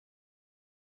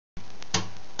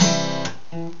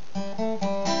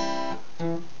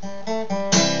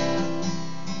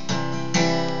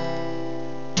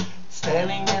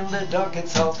the dock at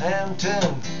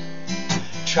Southampton,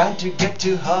 trying to get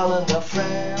to Holland or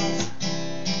France.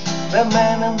 The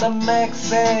man in the Mac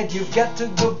said, you've got to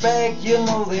go back, you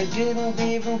know they didn't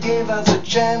even give us a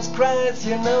chance. Christ,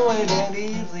 you know it ain't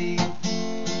easy,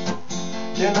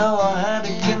 you know how hard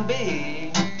it can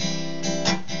be,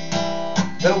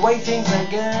 the way things are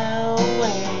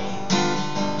going,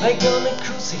 they're gonna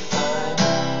crucify me.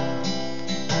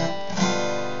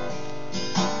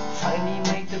 Finally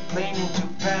made the plane into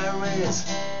Paris,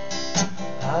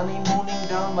 honeymooning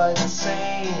down by the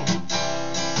Seine.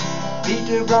 Beat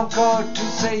a wrong chord to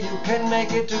say you can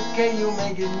make it okay, you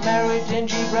make it married in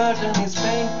Gibraltar and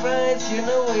Spain. Christ, you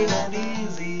know it ain't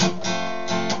easy,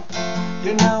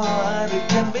 you know how hard it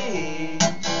can be,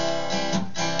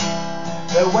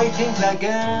 the way things are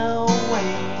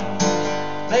going,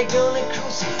 they're gonna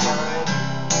crucify me.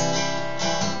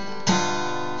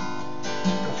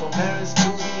 Go from Paris to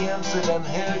the Amsterdam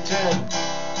Hilton,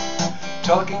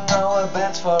 talking our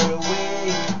beds for a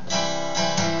week.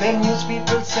 The news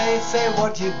people say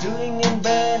what you doing in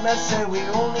bed? I say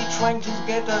we're only trying to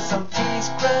get us some peace.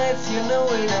 Christ, you know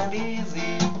it ain't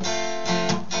easy,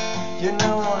 you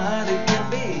know how hard it can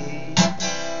be,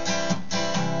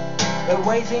 the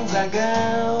way things are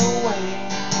going,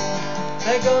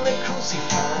 they're gonna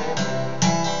crucify me.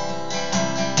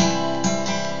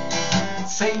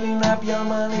 Saving up your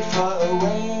money for a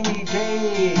rainy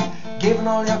day, giving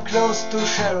all your clothes to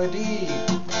charity.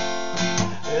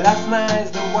 Last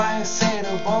night the wife said,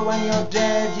 oh boy, when you're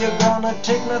dead, you're gonna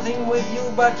take nothing with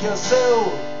you but your soul.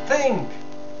 Think!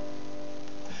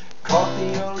 Caught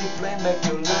the early plane back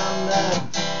to London,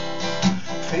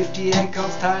 50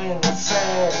 acres tying a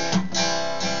sack.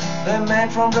 The man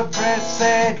from the press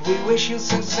said, we wish you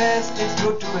success, it's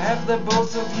good to have the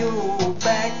both of you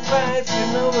back. Christ, you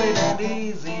know it ain't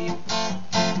easy,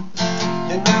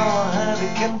 you know how hard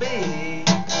it can be,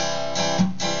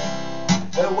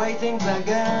 the way things are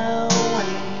going,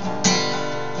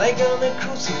 they're gonna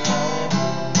crucify me.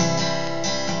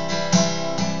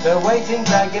 The way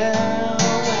things are going,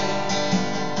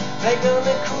 they're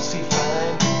gonna crucify me.